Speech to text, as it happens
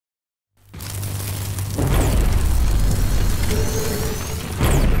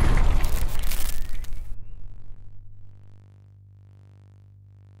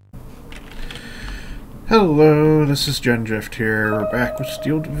Hello, this is Gendrift here. We're back with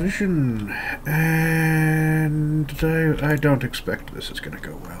Steel Division, and I don't expect this is going to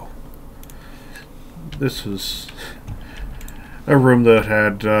go well. This is a room that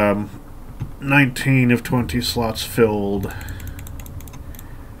had 19 of 20 slots filled,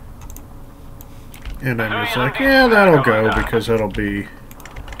 and I'm just like, yeah, that'll go, because it'll be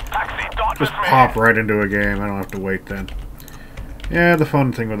just pop right into a game. I don't have to wait then. Yeah, the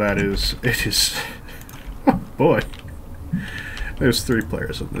fun thing with that is, it is... Boy, there's 3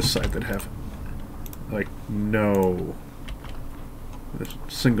 players on this side that have, like, no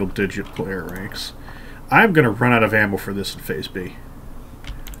single-digit player ranks. I'm gonna run out of ammo for this in Phase B.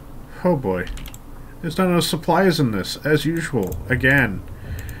 Oh boy. There's not enough supplies in this, as usual, again.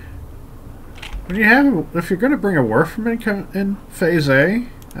 When you have, if you're gonna bring a Warframe in Phase A,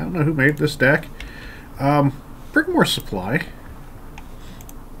 I don't know who made this deck, bring more supply.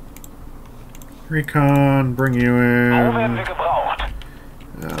 Recon, bring you in.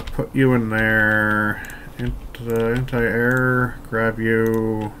 Put you in there. Anti-air, grab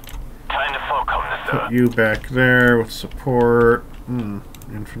you. Put you back there with support.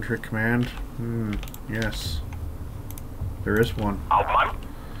 Infantry command. Yes. There is one.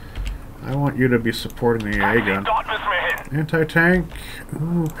 I want you to be supporting the AA gun. Anti-tank.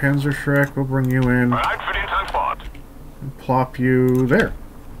 Ooh, Panzerschreck, we'll bring you in. And plop you there.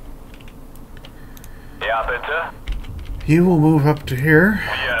 You will move up to here,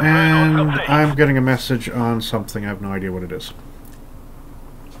 and I'm getting a message on something. I have no idea what it is.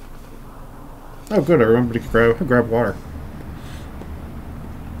 Oh good, I remembered to grab water.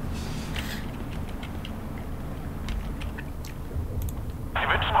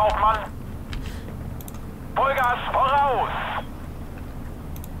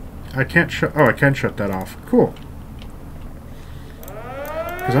 I can't shut... Oh, I can shut that off. Cool.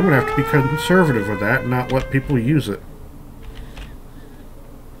 Because I'm going to have to be conservative with that and not let people use it.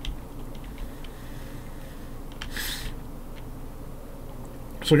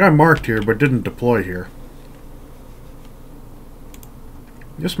 So I got marked here, but didn't deploy here.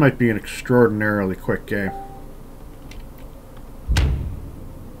 This might be an extraordinarily quick game.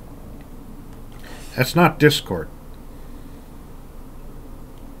 That's not Discord.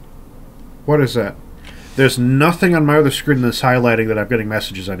 What is that? There's nothing on my other screen that's highlighting that I'm getting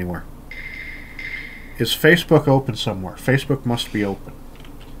messages anywhere. Is Facebook open somewhere? Facebook must be open.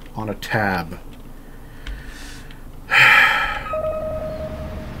 On a tab.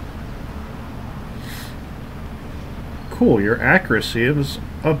 Cool, your accuracy is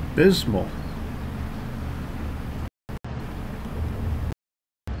abysmal.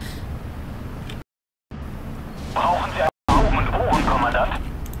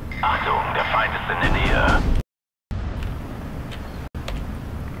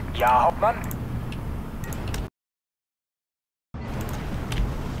 Ja, Hauptmann.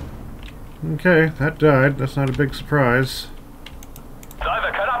 Okay, that died. That's not a big surprise.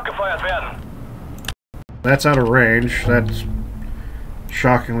 That's out of range. That's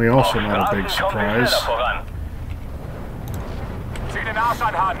shockingly also not a big surprise. Zieh den Arsch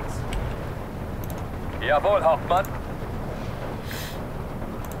an, Hans. Jawohl, Hauptmann.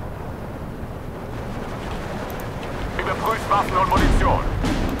 Überprüft Waffen und Munition.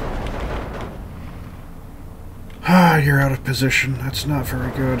 Ah, you're out of position. That's not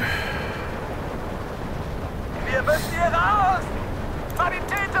very good. Wir müssen hier raus!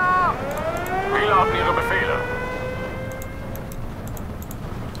 Sanitäter! Wie lauten Ihre Befehle?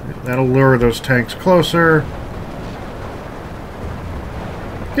 That'll lure those tanks closer.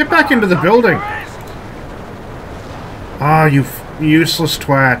 Get back into the building! Ah, you useless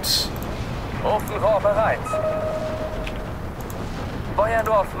twats. Ofenrohr bereit. Feuer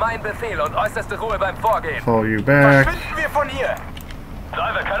nur auf meinen Befehl und äußerste Ruhe beim Vorgehen. Fall you back. Verschwinden wir von hier!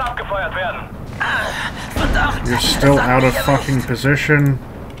 Salve kann abgefeuert werden. Verdammt! You're still out of fucking position.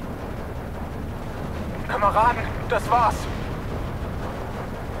 Kameraden, das war's.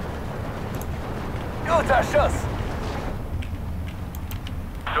 Guter Schuss.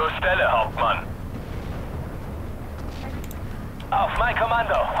 Zur Stelle, Hauptmann. Auf mein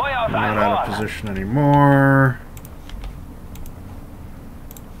Kommando. Feuer aus Not allen out of Rohren. position anymore.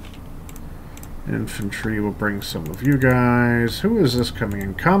 Infantry will bring some of you guys. Who is this coming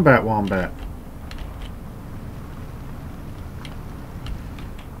in? Combat Wombat.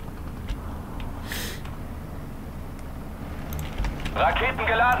 Raketen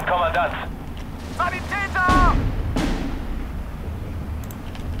geladen, Kommandant. Sanitäter!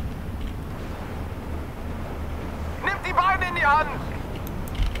 Nimmt die Beine in die Hand!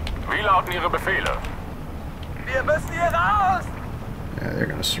 Wie lauten Ihre Befehle? Wir müssen hier raus! Yeah, they're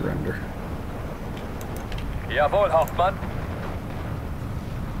gonna surrender. Jawohl, Hauptmann.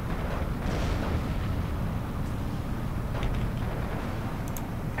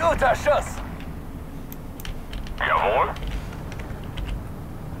 Guter Schuss. Jawohl.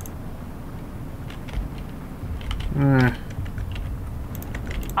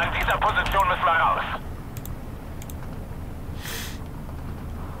 An dieser Position müssen wir raus.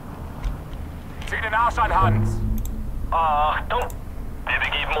 Zieh den Arsch an, Hans. Achtung, wir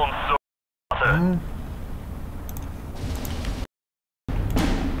begeben uns zur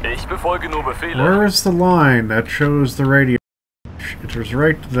Ich befolge nur Befehle. Where is the line that shows the radio? It was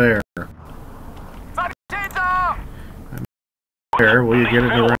right there. There, will you get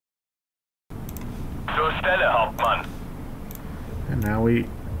it around? Zur Stelle, Hauptmann. And now we...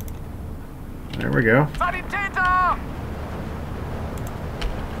 There we go. Sanitäter!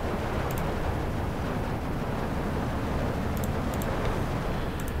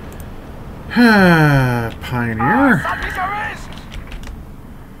 Pioneer. Das hat mich erwischt!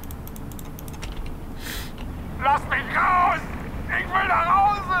 Lass mich raus! Ich will nach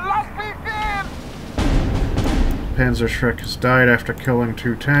Hause! Lass mich gehen! Panzer Shrek has died after killing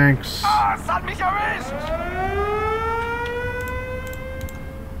 2 tanks. Es hat mich erwischt!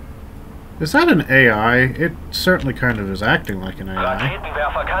 Is that an AI? It certainly kind of is acting like an AI.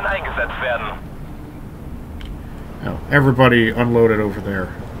 Raketenwerfer kann eingesetzt werden. Oh, everybody unloaded over there.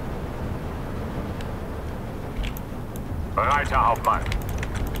 Reiter, Hauptmann.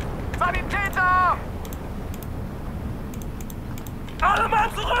 Sanitäter! Alle Mann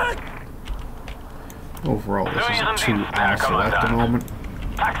zurück! Overall, this is a 2 acid at the moment.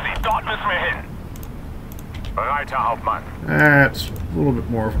 Taxi, dort müssen wir hin. Reiter, Hauptmann. That's a little bit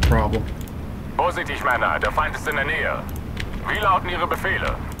more of a problem. Vorsichtig, Männer, der Feind ist in der Nähe. Wie lauten Ihre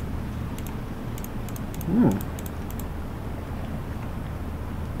Befehle?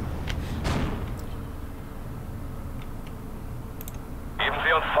 Geben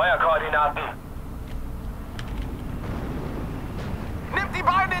Sie uns Feuerkoordinaten. Nimmt die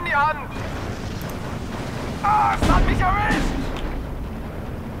Beine in die Hand! Es hat mich erwischt!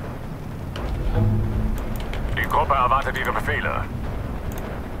 Die Gruppe erwartet Ihre Befehle.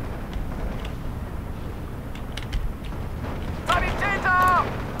 Sanitäter!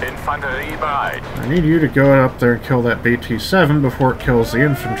 Infanterie bereit. I need you to go up there and kill that BT-7 before it kills the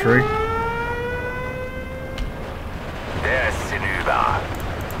infantry. Der ist hinüber.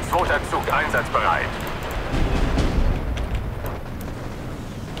 Zweiter Zug einsatzbereit.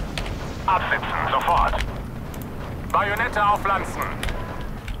 Absetzen, sofort. Bajonette aufpflanzen.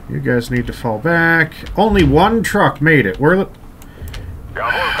 You guys need to fall back. Only 1 truck made it. Where the...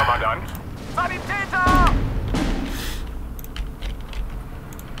 Jawohl, Kommandant. Sanitäter!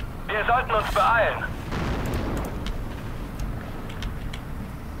 Wir sollten uns beeilen.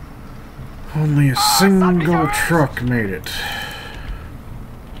 Only a single truck made it.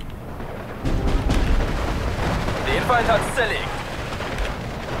 Den Feind hat's zerlegt.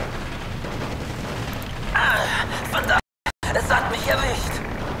 Verdammt! Es hat mich erwischt!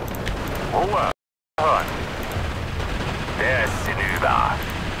 Ruhe! Hören! Der ist hinüber.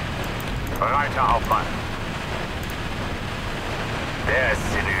 Reiter, Hauptmann. Der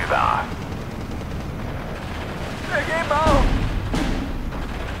ist hinüber. Wir geben auf!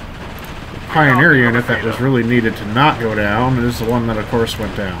 Pioneer unit that was really needed to not go down is the one that of course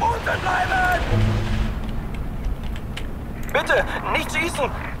went down. Unten bleiben! Bitte, nicht schießen!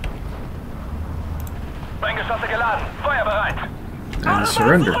 Eingeschosse geladen, Feuer bereit! And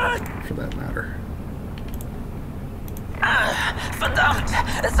surrender, for that matter. Verdammt!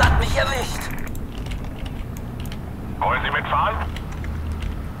 Es hat mich erwischt! Wollen Sie mitfahren?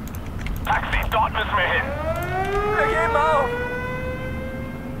 Taxi, dort müssen wir hin! Wir geben auf!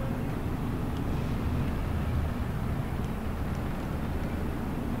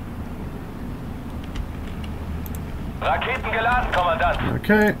 Raketen geladen, Kommandant!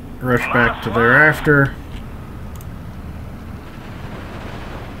 Okay, rush back to thereafter.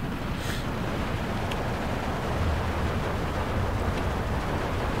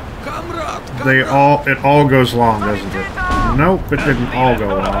 It all goes long, doesn't it? Nope, it didn't all go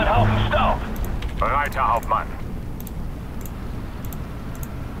long. Reiter, Hauptmann.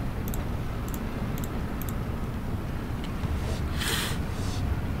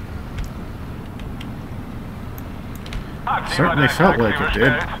 Certainly felt like it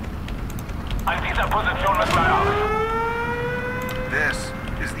did. An dieser Position müssen wir raus. This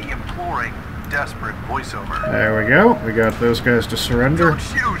is the imploring, desperate voiceover. There we go. We got those guys to surrender. Don't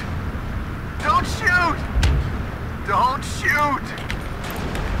shoot! Don't shoot! Don't shoot!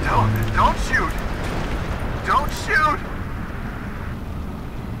 Don't shoot! Don't shoot!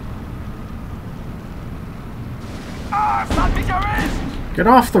 Es hat mich erwischt! Get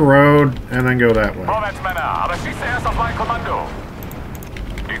off the road and then go that way. Vorwärts, Männer, aber schieße erst auf mein Kommando.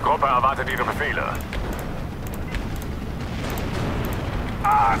 Die Gruppe erwartet Ihre Befehle.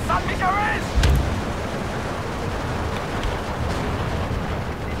 Es hat mich erwischt!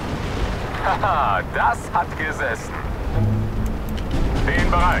 Haha, das hat gesessen. Stehen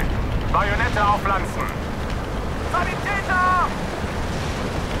bereit. Bajonette aufpflanzen. Sanitäter!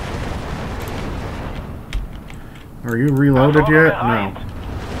 Are you reloaded yet? No.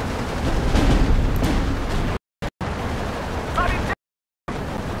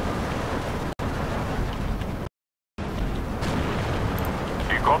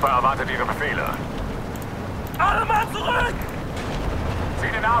 Die Gruppe erwartet Ihre Befehle. Alle Mann zurück!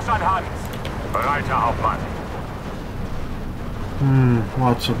 Zieh den Arsch an Hand. Bereiter Hauptmann.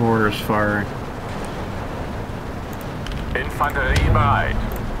 Lots of mortars firing. Infanterie bereit.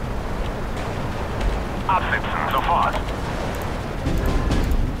 Absitzen, sofort.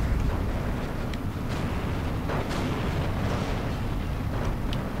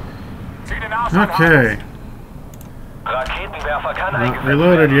 Zieh den Arsch an Hand. Okay. Raketenwerfer kann Not eingesetzt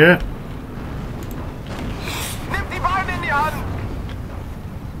reloaded werden. yet. Nimmt die Beine in die Hand.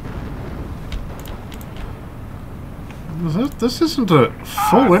 This isn't a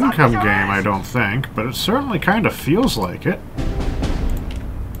full income game, I don't think, but it certainly kind of feels like it.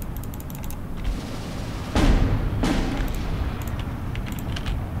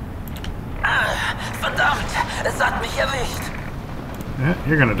 Verdammt, es hat mich erwischt. Yeah,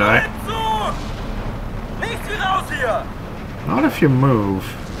 you're gonna die. Nichts wie raus hier! Not if you move.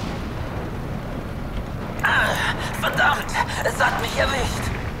 Verdammt, es hat mich erwischt.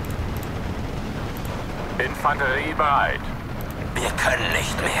 Infanterie bereit. Wir können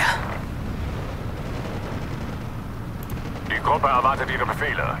nicht mehr. Die Gruppe erwartet Ihre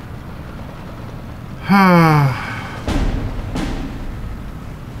Befehle.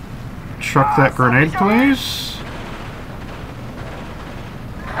 Chuck that grenade, please.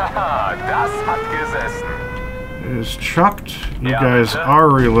 Haha, das hat gesessen. It is chucked. You guys are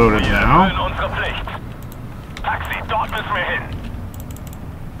reloaded now. Unsere Pflicht. Taxi, dort müssen wir hin.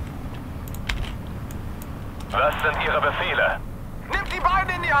 Was sind Ihre Befehle? Nimmt die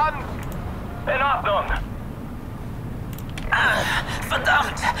Beine in die Hand! In Ordnung!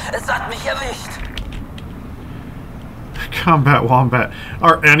 Verdammt, es hat mich erwischt. Combat Wombat.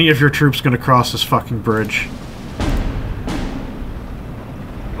 Are any of your troops gonna cross this fucking bridge?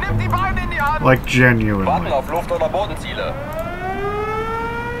 Nimmt die Beine in die Hand! Like, genuinely. auf Luft- oder Bodenziele.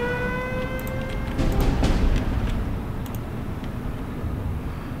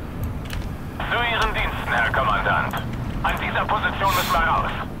 Zu Ihren Diensten, Herr Kommandant. An dieser Position müssen wir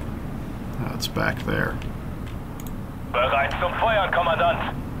raus. That's back there. Bereit zum Feuern, Kommandant.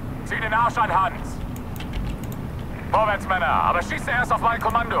 Zieh den Arsch an Hand. Vorwärts, Männer, aber schieße erst auf mein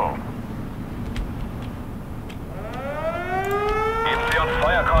Kommando. Geben Sie uns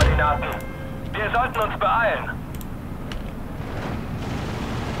Feuerkoordinaten. Wir sollten uns beeilen.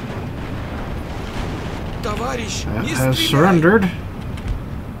 That has surrendered.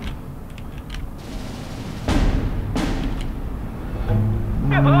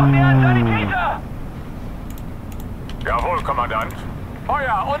 Wir brauchen hier einen Sanitäter! Jawohl, Kommandant.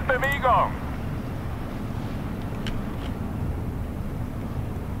 Feuer und Bewegung!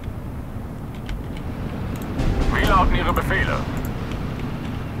 Wie lauten Ihre Befehle?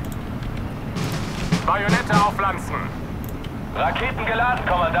 Bajonette aufpflanzen! Raketen geladen,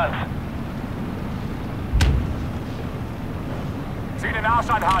 Kommandant! Zieh den Arsch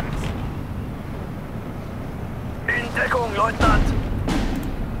an Hand! In Deckung, Leutnant!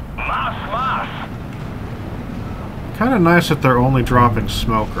 Marsch, Marsch! Kind of nice that they're only dropping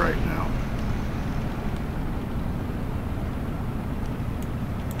smoke right now.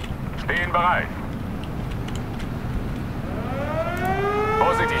 Stehen bereit!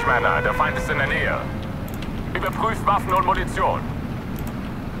 Vorsichtig, Männer, der Feind ist in der Nähe. Überprüft Waffen und Munition.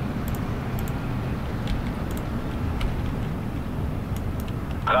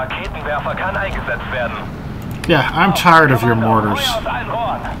 Raketenwerfer kann eingesetzt werden. Yeah, I'm tired of your mortars. Feuer aus allen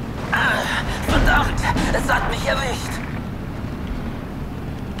Rohren. Verdammt, es hat mich erwischt.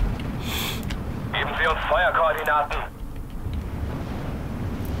 Geben Sie uns Feuerkoordinaten.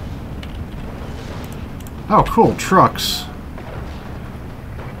 Oh, cool, trucks.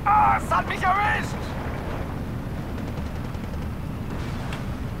 Es hat mich erwischt!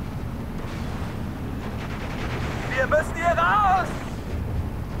 Wir müssen hier raus!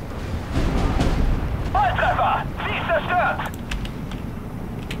 Volltreffer! Sie ist zerstört!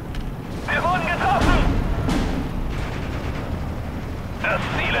 Wir wurden getroffen! Das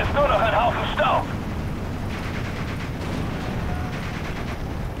Ziel ist nur noch ein Haufen Staub!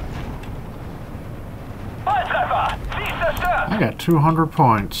 got 200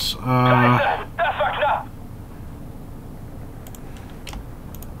 points. Das war knapp.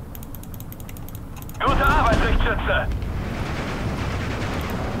 Gute Arbeit, Lichtschütze.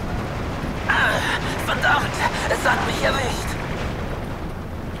 Verdammt, es hat mich erwischt.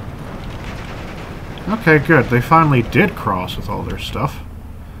 Okay, good. They finally did cross with all their stuff.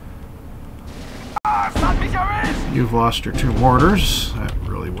 Es hat mich erwischt. You've lost your 2 mortars. That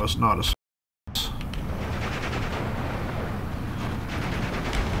really was not a success.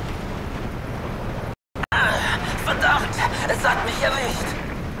 Verdammt, es hat mich erwischt.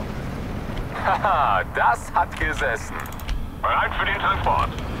 Haha, das hat gesessen. Bereit für den Transport.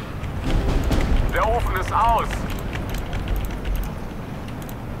 Der Ofen ist aus.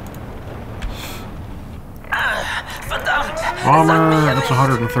 Verdammt, es hat mich Bomber, that's erwischt.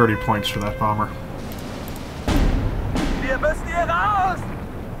 130 points for that bomber. Wir müssen hier raus.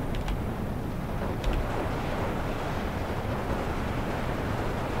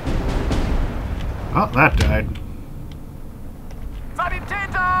 Oh, that died.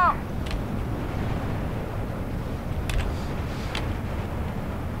 Sanitäter!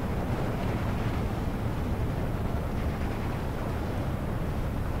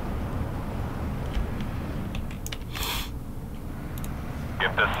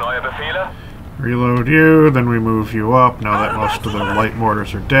 Gibt es neue Befehle? Reload you, then we move you up. Now that most of the light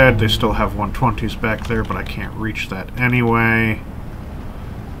mortars are dead, they still have 120s back there, but I can't reach that anyway.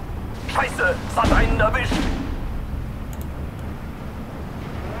 Scheiße, es hat einen erwischt.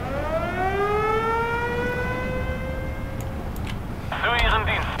 Zu Ihren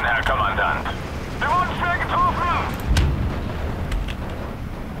Diensten, Herr Kommandant. Wir wurden schwer getroffen.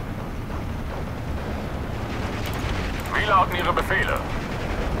 Wie lauten Ihre Befehle?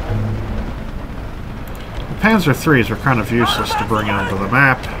 The Panzer IIIs are kind of useless to bring onto the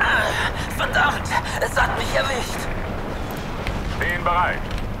map. Verdammt, es hat mich erwischt. Stehen bereit.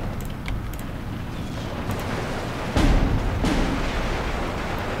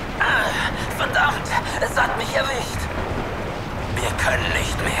 Verdammt, es hat mich erwischt. Wir können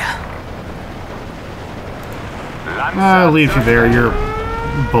nicht mehr. I'll leave you there. You're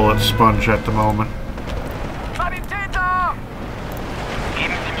bullet sponge at the moment. Sanitäter!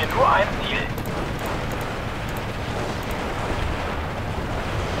 Geben Sie mir nur ein Ziel.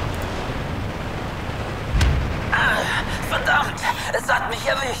 Verdammt, es hat mich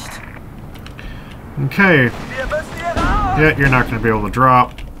erwischt. Okay. Wir müssen hier raus. Yeah, you're not going to be able to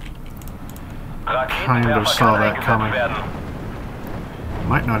drop. Kind of Raketenwerfer saw kann that eingesetzt coming. werden.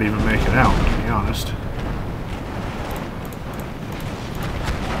 Might not even make it out, to be honest.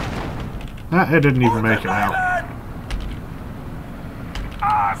 Nah, it didn't even make it out.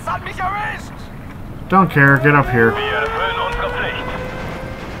 Ah, es hat mich erwischt. Don't care, get up here. Wir erfüllen unsere Pflicht.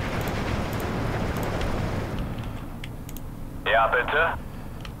 Ja, bitte.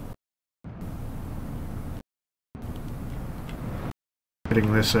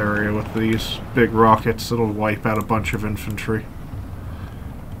 Hitting this area with these big rockets, it'll wipe out a bunch of infantry.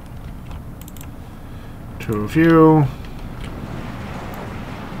 2 of you.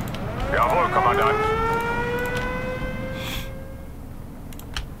 Jawohl, Kommandant.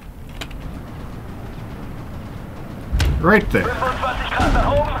 Right there. 25 Grad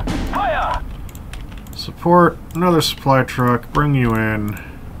nach oben. Feuer! Support, another supply truck, bring you in.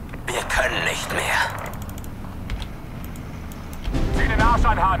 Wir können nicht mehr. Zieh den Arsch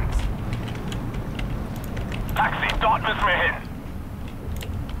an, Hans. Taxi, dort müssen wir hin.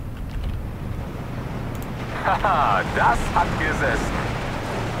 Haha, das hat gesessen.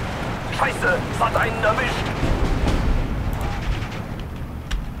 Scheiße, es hat einen erwischt.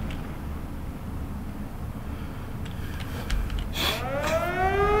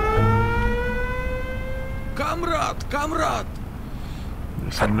 Kamrad!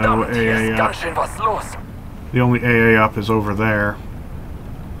 There's no Hier ist AA ganz up. schön was los. The only AA up is over there.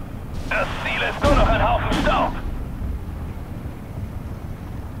 Das Ziel ist nur noch ein Haufen Staub.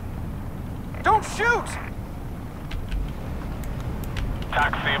 Don't shoot!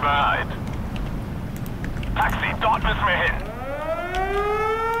 Taxi bereit. Taxi, dort müssen wir hin.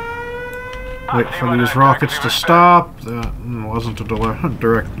 Wait for these rockets to stop. That wasn't a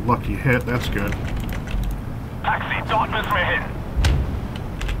direct lucky hit, that's good. Taxi, dort müssen wir hin.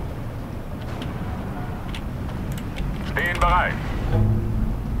 Stehen bereit.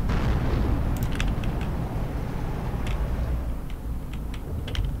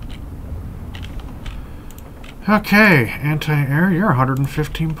 Okay, anti-air, you're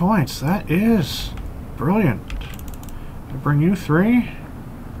 115 points. That is brilliant. I bring you 3.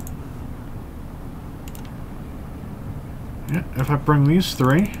 Yeah, if I bring these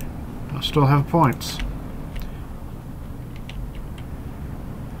 3, I'll still have points.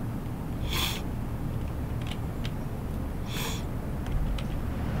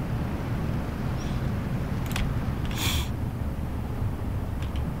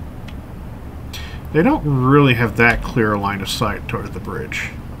 They don't really have that clear a line of sight toward the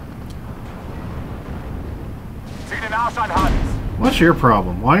bridge. What's your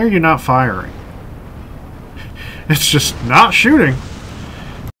problem? Why are you not firing? It's just not shooting.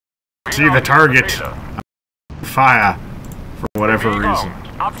 See the target. Fire. For whatever reason.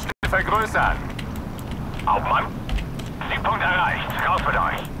 Hauptmann, Siegpunkt erreicht. Raus mit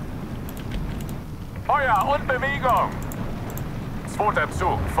euch. Feuer und Bewegung. Zweiter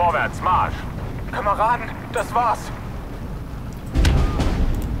Zug, vorwärts, Marsch. Kameraden, das war's.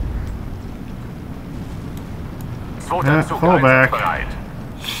 Zweiter Zug, bereit.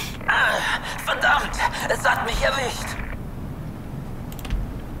 Verdammt, es hat mich erwischt.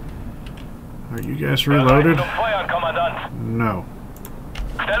 Are you guys reloaded? Feuern, Kommandant. No.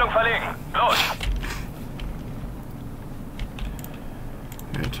 Stellung verlegen. Los.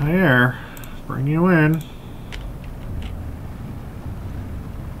 Anti-air. Bring you in.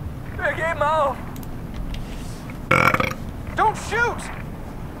 Wir geben auf. Don't shoot.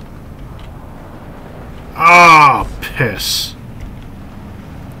 Ah, piss.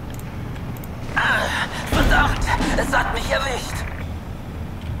 Verdammt, es hat mich erwischt.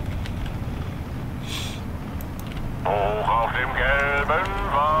 Hoch auf dem gelben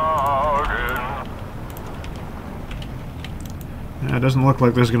Wagen. Yeah, it doesn't look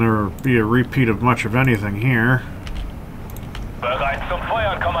like there's going to be a repeat of much of anything here. Bereit zum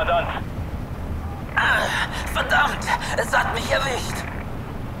Feuern, Kommandant. Verdammt, es hat mich erwischt.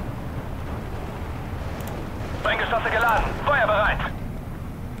 Sprenggeschosse geladen. Feuer bereit.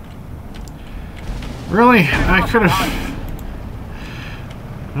 Really? I could have...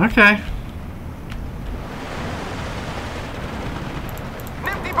 Okay.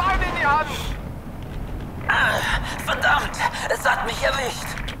 Nimm die Beine in die Hand. Verdammt, es hat mich erwischt.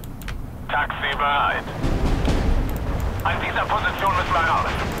 Taxi bereit. An dieser Position müssen wir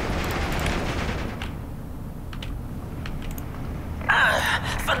raus.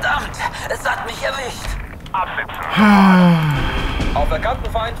 Verdammt, es hat mich erwischt. Absitzen. Auf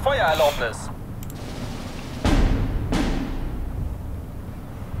erkannten Feind Feuererlaubnis.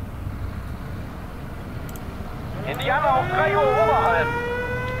 Indianer auf 3 Uhr oberhalb.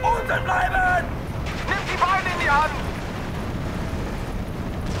 Unten bleiben! Nimm die Beine in die Hand.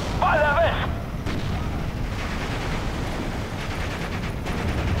 Ball erwischt.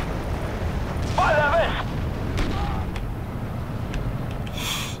 Ball erwischt.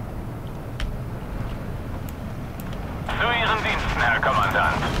 Zu Ihren Diensten, Herr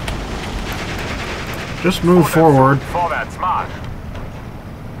Kommandant. Just move forward. Vorwärts, Marsch.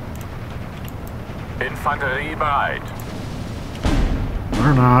 Infanterie bereit.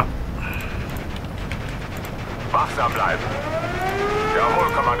 Or not. Wachsam bleiben.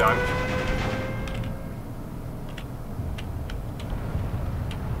 Jawohl, Kommandant.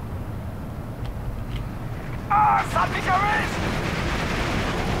 Ah, es hat mich erwischt!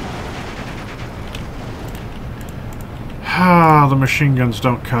 Ah, the machine guns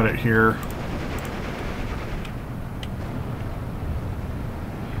don't cut it here.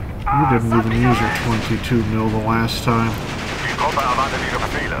 You didn't even use your 22 mil the last time. Die Gruppe erwartet Ihre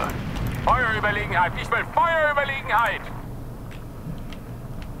Befehle. Feuerüberlegenheit, ich will Feuerüberlegenheit!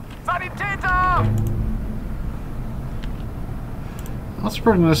 Sanitäter! Let's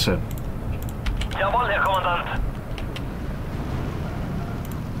bring this in. Jawohl, Herr Kommandant.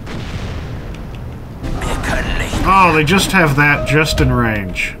 Wir können nicht. Oh, they just have that just in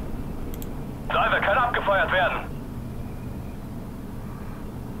range. Driver kann abgefeuert werden.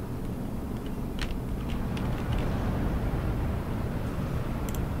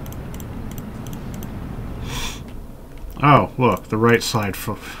 Oh, look, the right side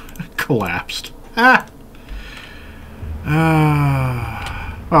collapsed. Ah!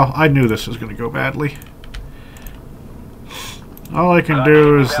 Well, I knew this was going to go badly. All I can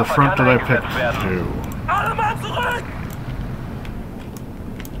do is the front that I picked to. Alle Mann zurück!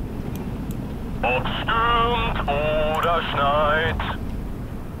 Ob stürmt oder schneit.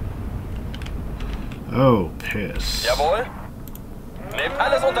 Oh, piss. Jawohl. Nehmt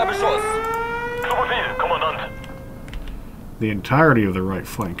alles unter Beschuss. Zu Befehl, Kommandant. The entirety of the right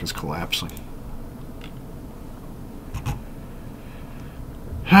flank is collapsing.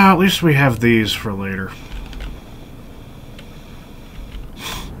 At least we have these for later.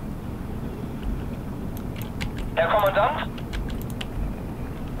 Herr Kommandant?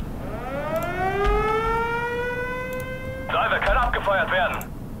 Driver kann abgefeuert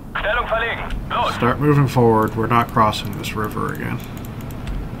werden. Stellung verlegen. Los! Start moving forward. We're not crossing this river again.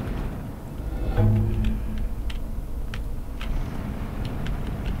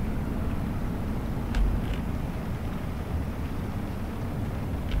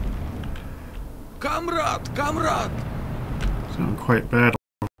 Sound quite bad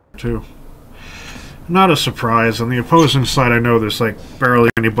too. Not a surprise. On the opposing side, I know there's like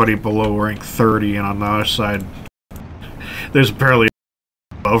barely anybody below rank 30, and on the other side, there's barely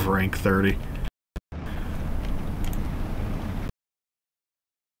above rank 30.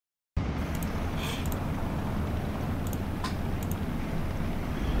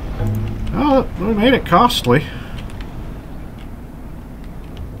 Oh, we made it costly.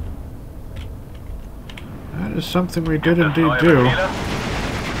 That is something we did indeed do.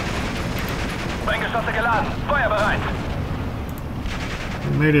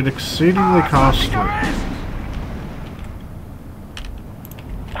 We made it exceedingly costly.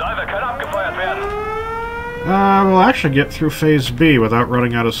 We'll actually get through Phase B without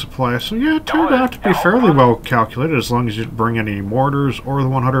running out of supply, so yeah, it turned out to be fairly well calculated as long as you didn't bring any mortars or the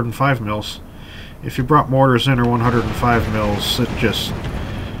 105 mils. If you brought mortars in or 105 mils, it just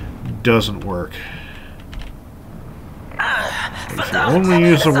doesn't work. If you only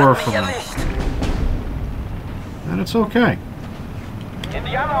use the Werfemann, then it's okay.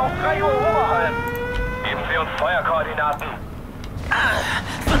 Indianer auf 3 Uhr Oberhalb. Geben Sie uns Feuerkoordinaten.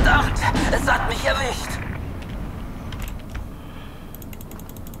 Verdammt, es hat mich erwischt.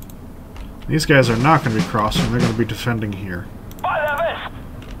 These guys are not going to be crossing, they're going to be defending here. Ball erwischt.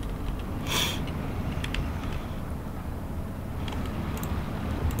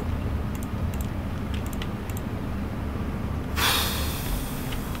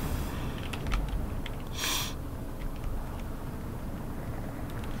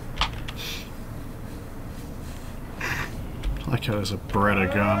 I like how there's a Beretta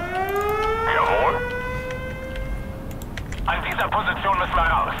gun. Jawohl. An dieser Position müssen wir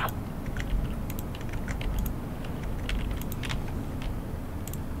raus.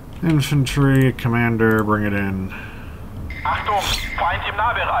 Infantry, commander, bring it in. Achtung, Feind im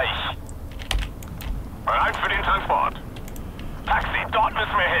Nahbereich. Bereit für den Transport. Taxi, dort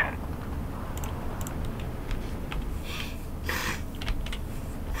müssen wir hin.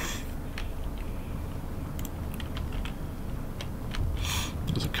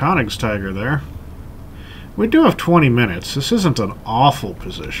 There's a Königstiger there. We do have 20 minutes. This isn't an awful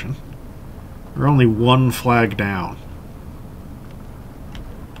position. We're only one flag down.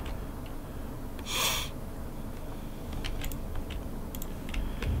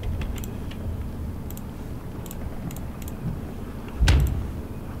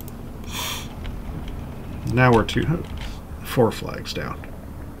 Now we're 4 flags down.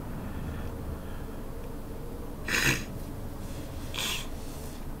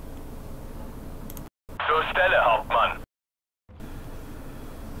 Zur Stelle, Hauptmann.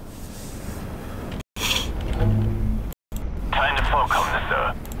 Keine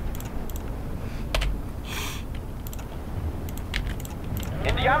Vorkommnisse.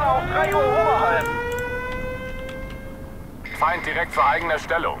 Indianer auf 3 Uhr Oberhalb. Feind direkt vor eigener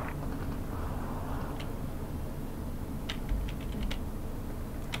Stellung.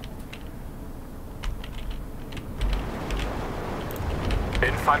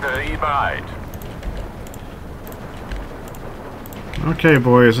 Infanterie bereit. Okay,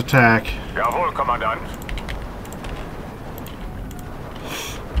 boys, attack. Jawohl, Kommandant.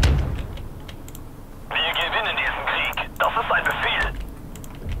 Wir gewinnen diesen Krieg. Das ist ein Befehl.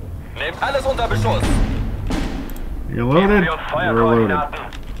 Nehmt alles unter Beschuss. You loaded? You're loaded.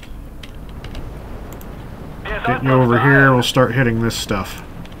 Getting you over here, we'll start hitting this stuff.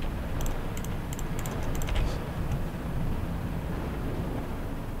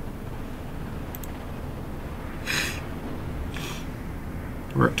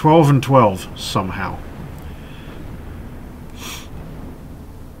 We're at 12 and 12, somehow.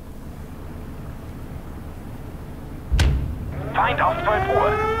 Feind auf 12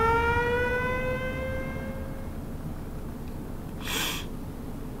 Uhr.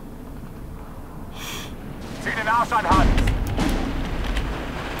 Zieh den Arsch an, Hans.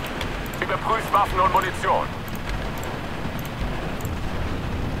 Überprüft Waffen und Munition.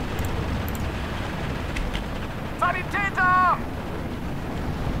 Sanitäter!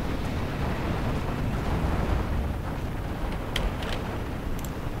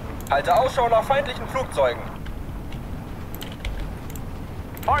 Halte Ausschau nach feindlichen Flugzeugen.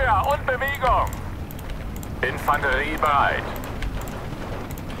 Feuer und Bewegung. Infanterie bereit.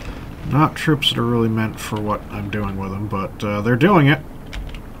 Not troops that are really meant for what I'm doing with them, but they're doing it.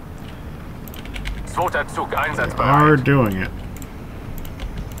 Zweiter Zug They are einsatzbereit. doing it.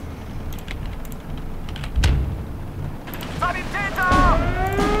 Sanitäter!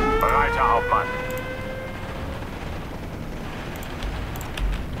 Bereiter Hauptmann.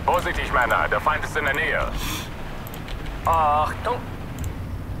 Vorsichtig, Männer, der Feind ist in der Nähe. Achtung.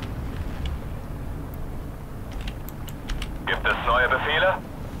 Gibt es neue Befehle?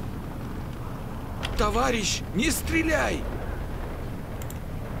 Товарищ, не стреляй!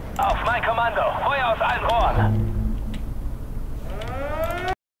 Auf mein Kommando! Feuer aus allen Rohren!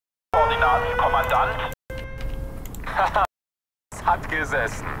 Koordinaten, Kommandant. Haha, es hat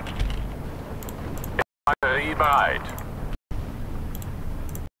gesessen. Batterie bereit.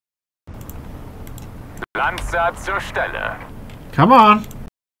 Lanzer zur Stelle. Come on.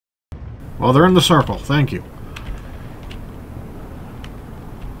 Well, they're in the circle. Thank you.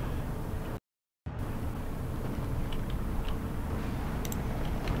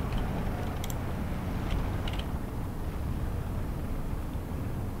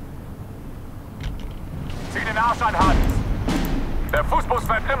 Zieh den Arsch an, Hans. Der Fußbus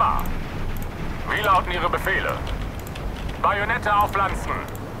fährt immer. Wie lauten Ihre Befehle? Bajonette aufpflanzen.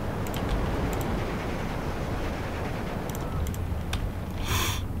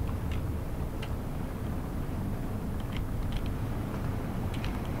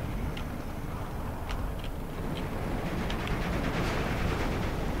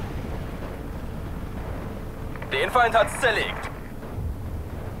 Den Feind hat's zerlegt.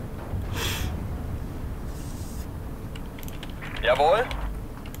 Jawohl.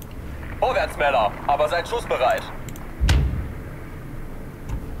 Vorwärts, Männer, aber seid schussbereit.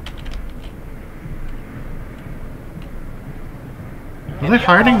 Are they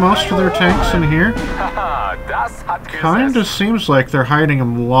hiding most of their tanks in here? Haha, das hat gesessen. Kinda seems like they're hiding a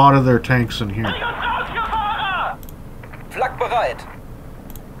lot of their tanks in here. Flak bereit.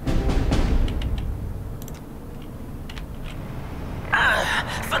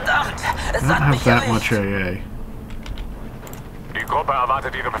 Verdammt, es I don't hat have mich that erwischt. much AA. Die Gruppe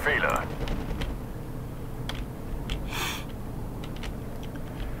erwartet Ihre Befehle.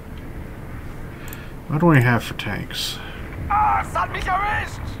 What do we have for tanks? Ah, es hat mich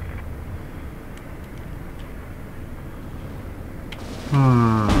erwischt!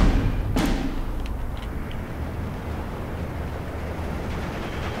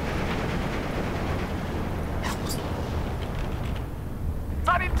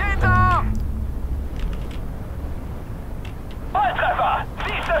 Sanitäter! Volltreffer!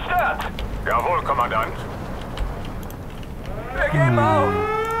 Sie ist zerstört! Jawohl, Kommandant. Wir geben auf.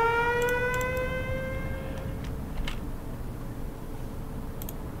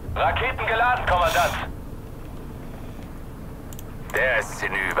 Raketen geladen, Kommandant! Der ist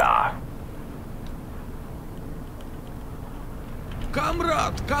hinüber.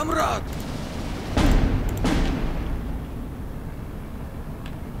 Камрад, камрад!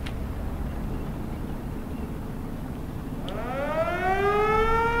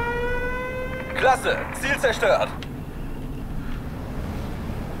 Klasse, Ziel zerstört.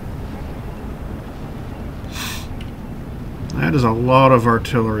 That is a lot of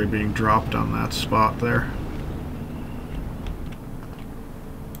artillery being dropped on that spot there.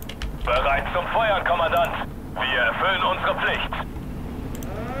 Bereit zum Feuern, Kommandant! Wir erfüllen unsere Pflicht!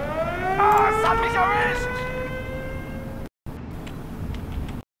 Ah, es hat mich erwischt!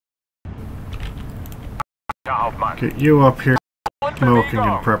 Herr Hauptmann. Get you up here smoking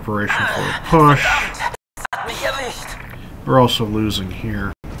in preparation for a push. Verdammt, es hat mich erwischt. We're also losing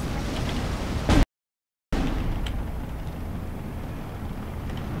here.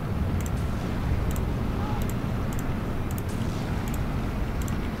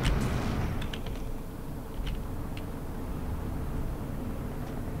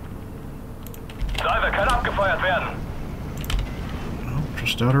 Driver kann abgefeuert werden! Oh,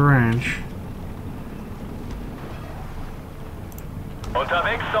 just out of range.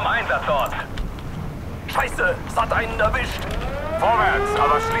 Unterwegs zum Einsatzort! Scheiße, es hat einen erwischt. Vorwärts,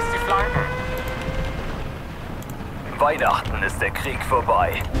 aber schließt die Flanken. Weihnachten ist der Krieg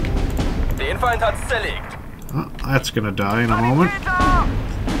vorbei. Den Feind hat's zerlegt. Oh, that's gonna die in a moment. Sanitäter!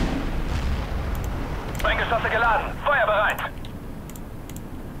 Sprenggeschosse geladen! Feuer bereit!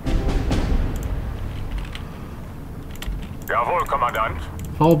 Jawohl, Kommandant.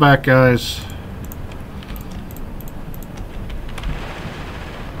 Fall back, guys.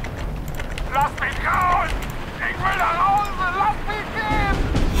 Lass mich raus! Ich will nach Hause! Lass mich gehen!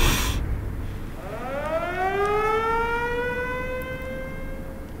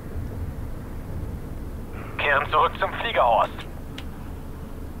 Kehren zurück zum Fliegerhorst.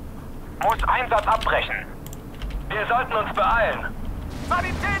 Muss Einsatz abbrechen. Wir sollten uns beeilen.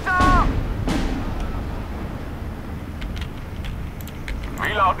 Sanitäter!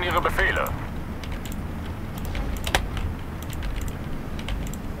 Wie lauten Ihre Befehle?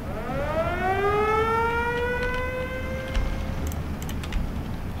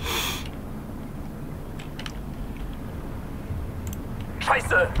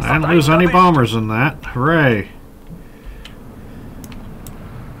 Scheiße, es I hat didn't einen lose any erwischt. bombers in that. Hooray.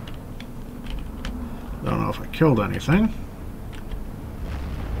 if I killed anything.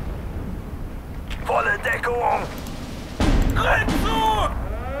 Volle Deckung! Renn zu!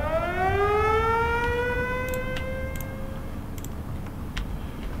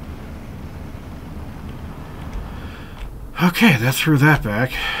 Okay, that threw that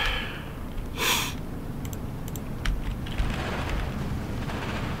back.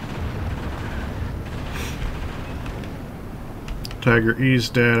 Tiger E's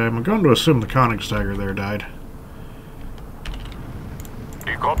dead. I'm going to assume the Königstiger there died.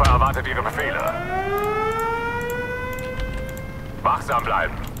 Die Gruppe erwartet ihre Befehle. Wachsam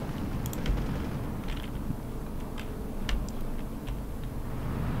bleiben.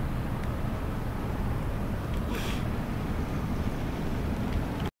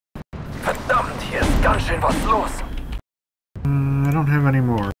 Verdammt, hier ist ganz schön was los. I don't have any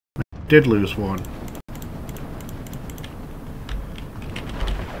more. I did lose one.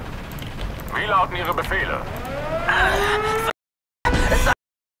 Wie lauten ihre Befehle?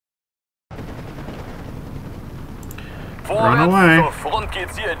 Run away. Zur Front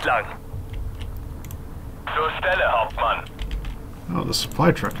geht's hier entlang. Zur Stelle, Hauptmann. Oh, the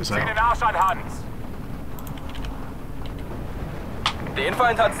supply truck is Zieh out. den Arsch an, Hans. Den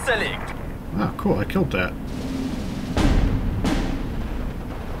Feind hat's zerlegt. Oh, cool. I killed that.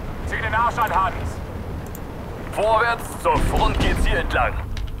 Zieh den Arsch an, Hans. Vorwärts, zur Front geht's hier entlang.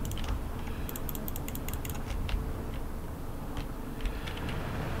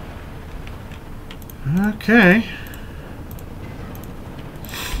 Okay.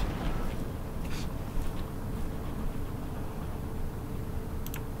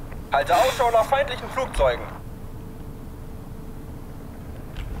 Halte Ausschau nach feindlichen Flugzeugen.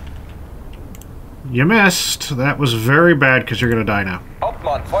 You missed. That was very bad because you're going to die now.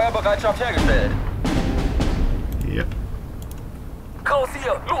 Hauptmann, Feuerbereitschaft hergestellt. Yep. Raus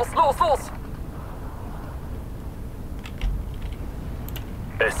hier! Los, los, los!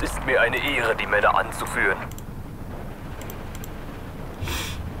 Es ist mir eine Ehre, die Männer anzuführen.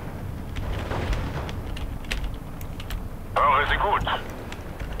 Höre sie gut.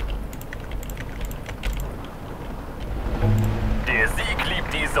 Der Sieg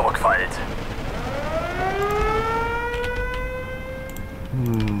liebt die Sorgfalt.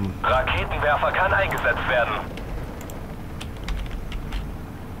 Raketenwerfer kann eingesetzt werden.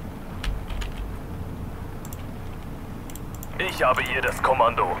 Ich habe hier das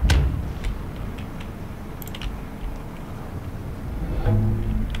Kommando.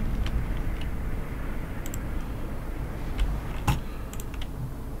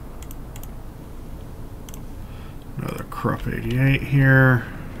 Another Krupp 88 here.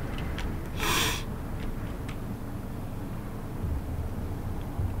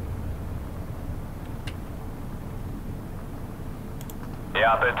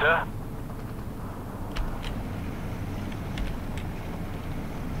 Ja, bitte.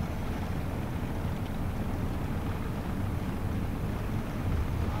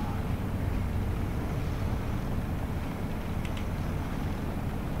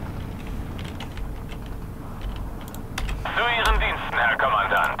 Zu Ihren Diensten, Herr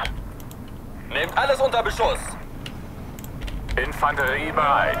Kommandant. Nehmt alles unter Beschuss. Infanterie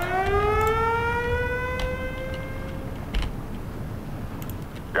bereit.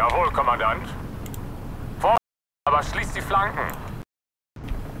 Jawohl, Kommandant. Vor, aber schließt die Flanken.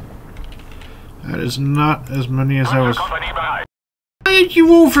 That is not as many as I was. Kompanie bereit. Why are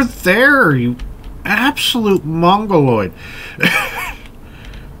you over there, you absolute mongoloid?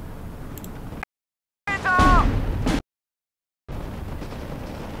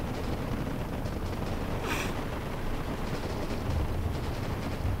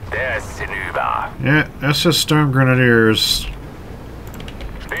 Der ist hinüber. Yeah, SS Stone Grenadiers.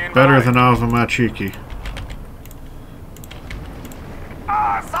 Stehen Better bereit. than Alva Machiki.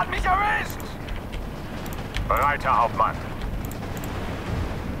 Ah, es hat mich erwischt! Bereit, Herr Hauptmann.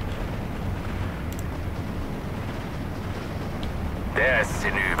 Der ist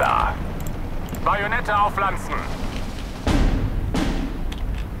hinüber. Bajonette aufpflanzen.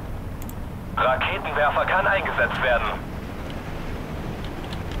 Raketenwerfer kann eingesetzt werden.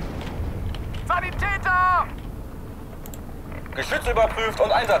 Sanitäter! Geschütz überprüft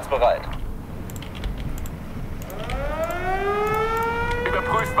und einsatzbereit.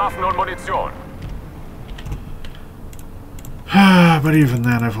 Überprüft Waffen und Munition. But even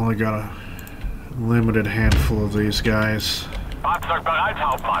then, I've only got a limited handful of these guys. Fahrzeug bereit,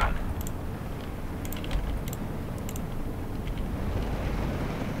 Hauptmann.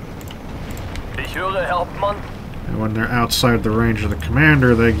 Ich höre, Hauptmann. And when they're outside the range of the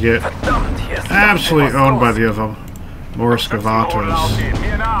commander, they get Verdammt, hier ist absolutely was owned by los. the other Morskavatos. Aufgehen,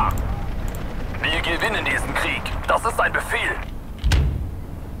 mir nach. Wir gewinnen diesen Das ist ein Befehl.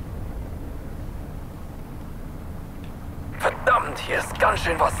 Verdammt, hier ist ganz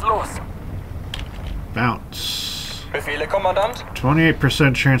schön was los. Bounce. Befehle, Kommandant?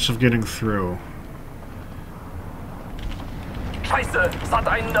 28% chance of getting through. Scheiße, es hat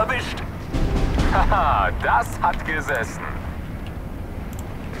einen erwischt. Haha, das hat gesessen.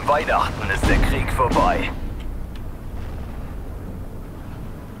 Weihnachten ist der Krieg vorbei.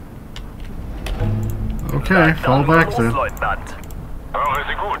 Okay, fall back los, then. Leutnant. Höre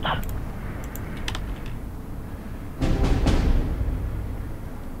Sie gut.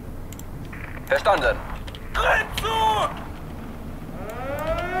 Verstanden. Griff zu!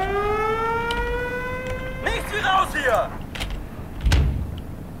 Nichts wie raus hier!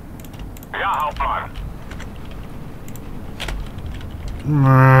 Ja, Hauptmann.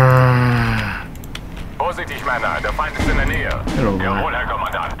 Vorsichtig, Männer. Der Feind ist in der Nähe. Hello, Jawohl, Herr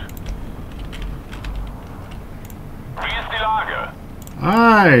Kommandant. Wie ist die Lage?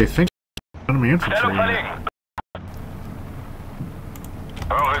 I think enemy infantry. Stellung verlegen.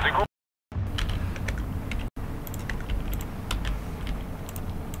 Höre Sie gut.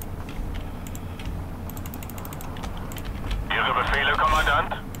 Ihre Befehle,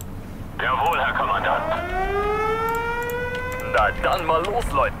 Kommandant? Jawohl, Herr Kommandant. Na dann mal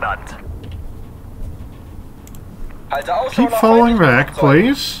los, Leutnant. Halte Ausschau Keep nach falling feindlichen back, Flugzeugen.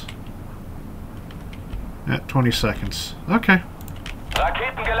 please. At 20 seconds. Okay.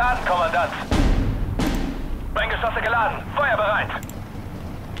 Raketen geladen, Kommandant. Sprenggeschosse geladen. Feuer bereit.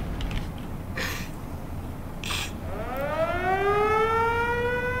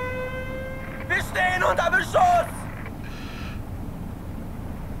 Wir stehen unter Beschuss!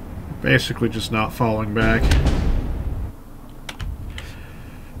 Basically just not falling back.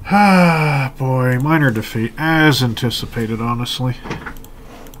 Ah, boy. Minor defeat. As anticipated, honestly.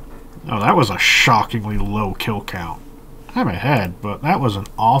 Oh, that was a shockingly low kill count. I'm ahead, but that was an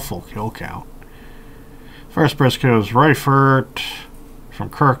awful kill count. First press kills Reifert from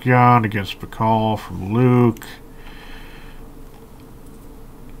Kirkjan against Bacall from Luke.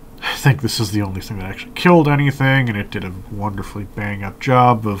 I think this is the only thing that actually killed anything, and it did a wonderfully bang-up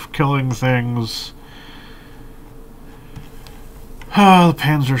job of killing things. The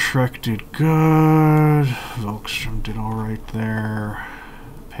Panzerschreck did good. Volkstrom did alright there.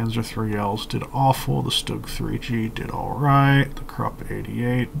 Panzer 3Ls did awful. The Stug 3G did alright. The Krupp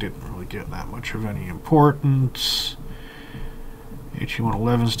 88 didn't really get that much of any importance.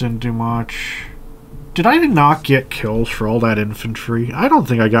 HE-111s didn't do much. Did I not get kills for all that infantry? I don't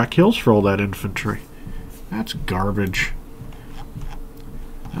think I got kills for all that infantry. That's garbage.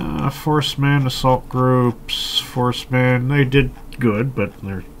 Forcemen, assault groups, forcemen, they did good, but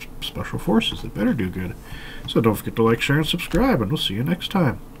they're special forces. They better do good. So don't forget to like, share, and subscribe, and we'll see you next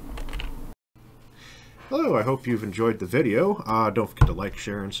time. Hello, I hope you've enjoyed the video. Don't forget to like,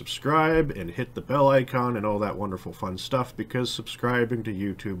 share, and subscribe, and hit the bell icon and all that wonderful fun stuff, because subscribing to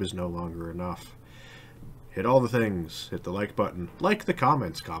YouTube is no longer enough. Hit all the things. Hit the like button. Like the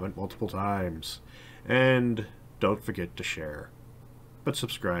comments. Comment multiple times. And don't forget to share. But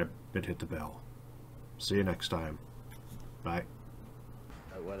subscribe and hit the bell. See you next time. Bye.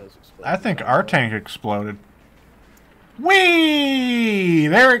 I think our tank exploded. Whee!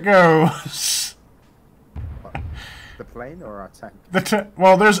 There it goes! The plane or our tank?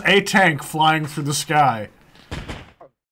 Well, there's a tank flying through the sky.